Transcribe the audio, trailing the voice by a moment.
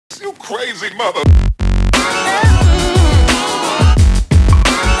crazy mother.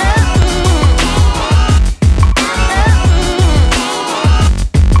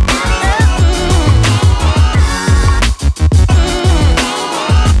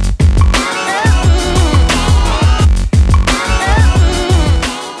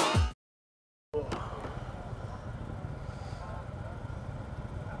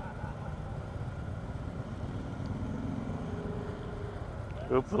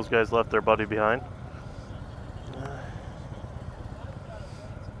 Oop, those guys left their buddy behind.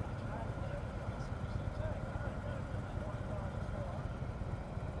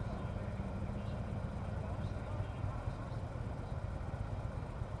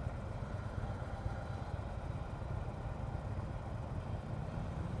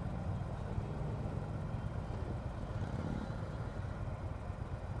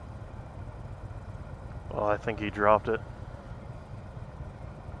 Oh, I think he dropped it.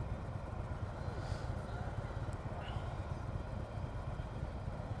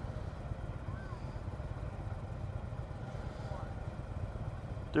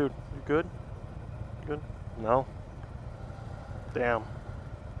 Dude, you good? Good? No? Damn.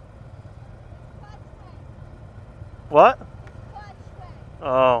 What?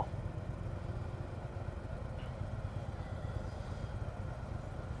 Oh.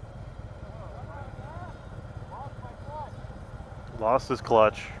 Lost his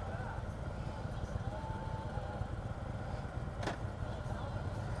clutch.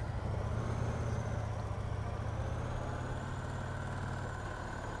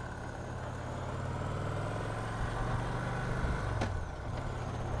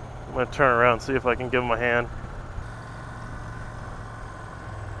 I'm gonna turn around and see if I can give him a hand.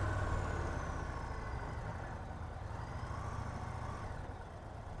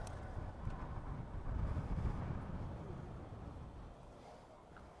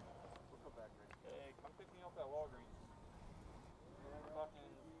 Hey, come pick me up at Walgreens.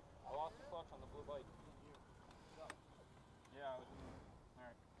 I lost the clutch on the blue bike. Yeah, I was in.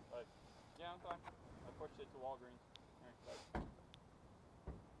 Alright, bye. Yeah, I'm fine. I pushed it to Walgreens. Alright, bye.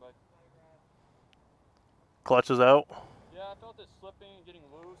 Bye. Clutch is out. Yeah, I felt it slipping and getting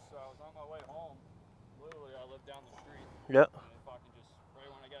loose, so I was on my way home. Literally, I live down the street. Yep. And it fucking just, right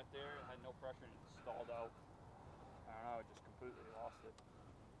when I got there, it had no pressure and it stalled out. I don't know, I just completely lost it.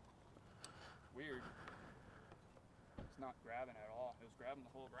 Weird. It's not grabbing at all. It was grabbing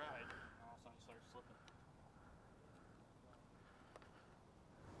the whole ride, and all of a sudden it started slipping.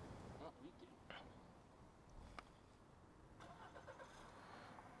 Not leaking.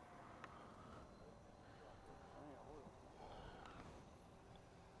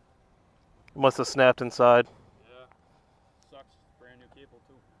 Must have snapped inside. Yeah. Sucks. Brand new cable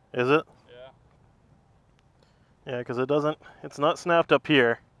too. Is it? Yeah. Yeah, because it's not snapped up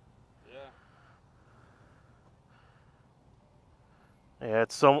here. Yeah. Yeah,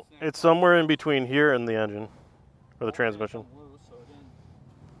 it's somewhere in between here and the engine, or the transmission. Loose, so it didn't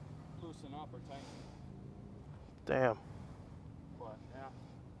loosen up or tighten. Damn. But yeah.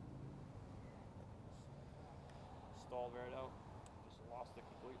 Stalled right out. Just lost it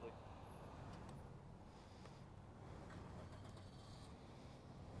completely.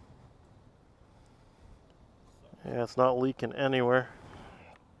 Yeah, it's not leaking anywhere.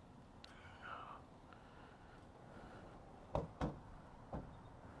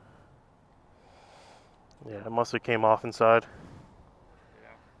 Yeah, it must have came off inside. Yeah,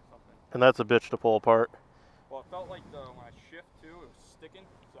 something. And that's a bitch to pull apart. Well, it felt like when I shift too, it was sticking.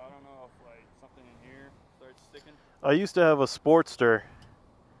 So I don't know if like something in here started sticking. I used to have a Sportster,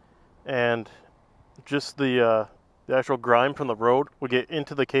 and just the actual grime from the road would get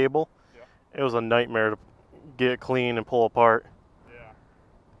into the cable. Yeah. It was a nightmare to get clean and pull apart. Yeah.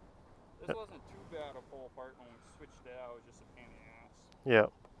 This wasn't too bad to pull apart when we switched it out. It was just a pain in the ass. Yeah.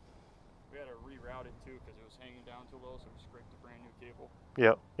 We had to reroute it too because it was hanging down too low, so we scraped a brand new cable.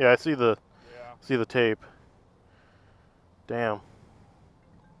 Yeah. Yeah, I see the Yeah. tape. Damn.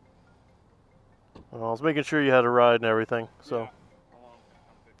 Well, I was making sure you had a ride and everything, so. Yeah. Hold on.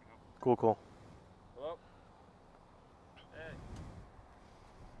 I'm picking up. Cool, cool. Hello? Hey.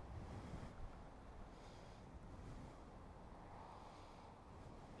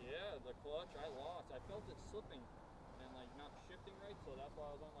 Yeah, the clutch I lost. I felt it slipping and like not shifting right, so that's why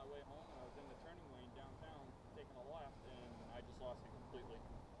I was on my way home and I was in the turning lane downtown taking a left and I just lost it completely.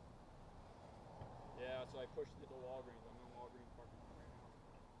 Yeah, so I pushed it to Walgreens. I'm in Walgreens parking lot right now.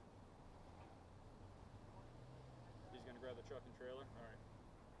 He's gonna grab the truck and trailer? Alright.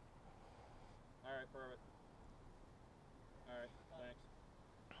 Alright, perfect. Alright, thanks.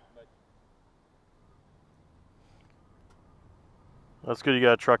 Bye. That's good you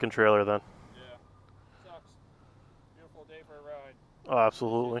got a truck and trailer then. Yeah. Sucks. Beautiful day for a ride. Oh,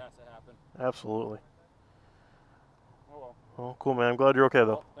 absolutely. It has to happen. Absolutely. Oh well. Well, cool, man. I'm glad you're okay, though.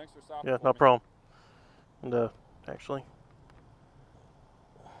 Well, thanks for stopping. Yeah, for no me. problem. And, actually,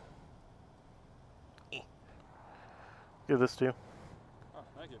 give this to you. Oh,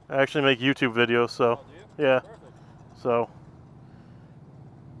 thank you. I actually make YouTube videos, so, Oh, do you? yeah. Perfect. So,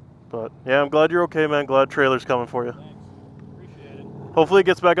 but, yeah, I'm glad you're okay, man. Glad trailer's coming for you. Thanks. Appreciate it. Hopefully it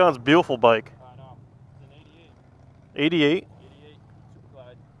gets back on its beautiful bike. I know. It's an 88? 88. 88 Super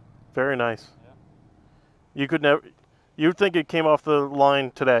Glide. Very nice. Yeah. You could never, you'd think it came off the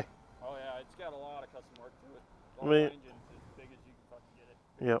line today. Oh yeah, it's got a lot of custom work to it. I All mean- the engines as big as you can fucking get it.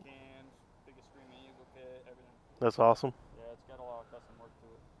 Big Yep. cans, biggest Screaming Eagle kit, everything. That's awesome. Yeah, it's got a lot of custom work to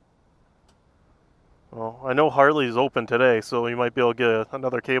it. Well, I know Harley's open today, so you might be able to get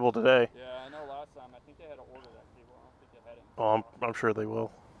another cable today. Yeah, I know last time, I think they had to order that cable. I don't think they had it. in Oh, stock. I'm sure they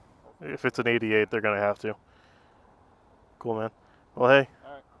will. Hopefully. If it's an 88, they're going to have to. Cool, man. Well, hey,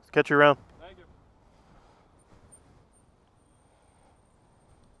 All right, let's catch you around. thank you.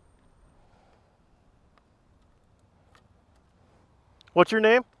 What's your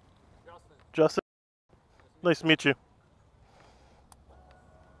name? Justin. Justin. Nice to meet you.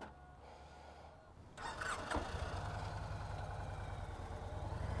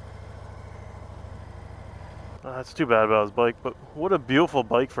 That's too bad about his bike, but what a beautiful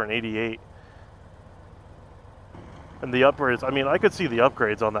bike for an 88. And the upgrades, I mean, I could see the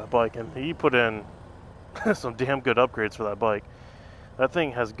upgrades on that bike, and he put in some damn good upgrades for that bike. That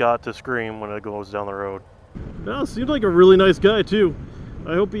thing has got to scream when it goes down the road. No, seems like a really nice guy too.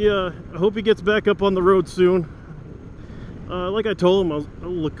 I hope he gets back up on the road soon. Like I told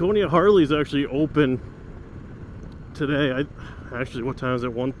him, Laconia Harley's actually open today. Actually, what time is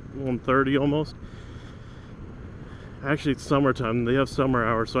it? 1:30 almost. Actually, it's summertime. They have summer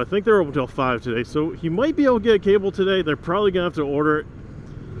hours, so I think they're open till 5 today. So he might be able to get a cable today. They're probably gonna have to order it,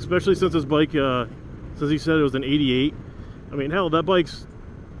 especially since his bike, since he said it was an 88. I mean, hell, that bike's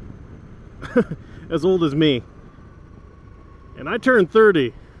as old as me. And I turned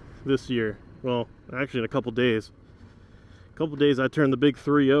 30 this year. Well, actually in a couple days. I turned the big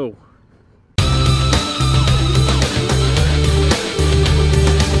 3-0.